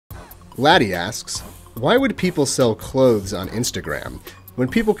Laddie asks, why would people sell clothes on Instagram when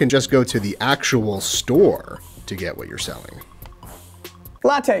people can just go to the actual store to get what you're selling?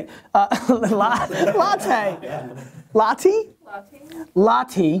 Latte. Latte?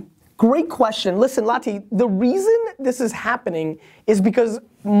 Latte. Great question. Listen, Latte, the reason this is happening is because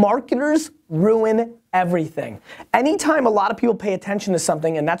marketers ruin everything. Anytime a lot of people pay attention to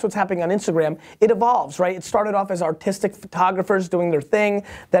something, and that's what's happening on Instagram, it evolves, right? It started off as artistic photographers doing their thing,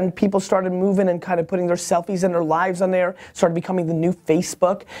 then people started moving and kind of putting their selfies and their lives on there, started becoming the new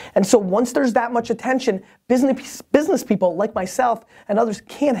Facebook. And so once there's that much attention, business people like myself and others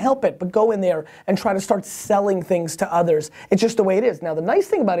can't help it but go in there and try to start selling things to others. It's just the way it is. Now the nice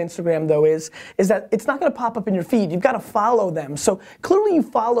thing about Instagram though is that it's not gonna pop up in your feed. You've got to follow them. So clearly you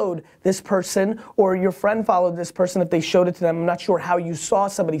followed this person, or your friend followed this person if they showed it to them. I'm not sure how you saw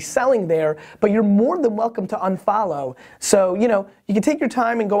somebody selling there, but you're more than welcome to unfollow. So, you know, you can take your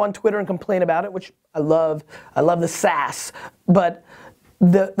time and go on Twitter and complain about it, which I love the sass, but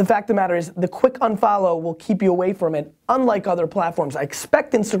the fact of the matter is the quick unfollow will keep you away from it, unlike other platforms. I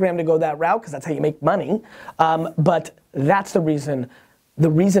expect Instagram to go that route because that's how you make money, but that's the reason. The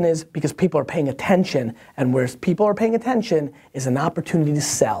reason is because people are paying attention, and where people are paying attention is an opportunity to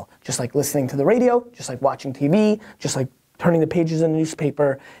sell. Just like listening to the radio, just like watching TV, just like turning the pages in the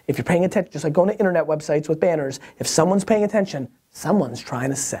newspaper. If you're paying attention, just like going to internet websites with banners, if someone's paying attention, someone's trying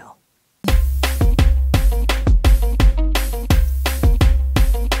to sell.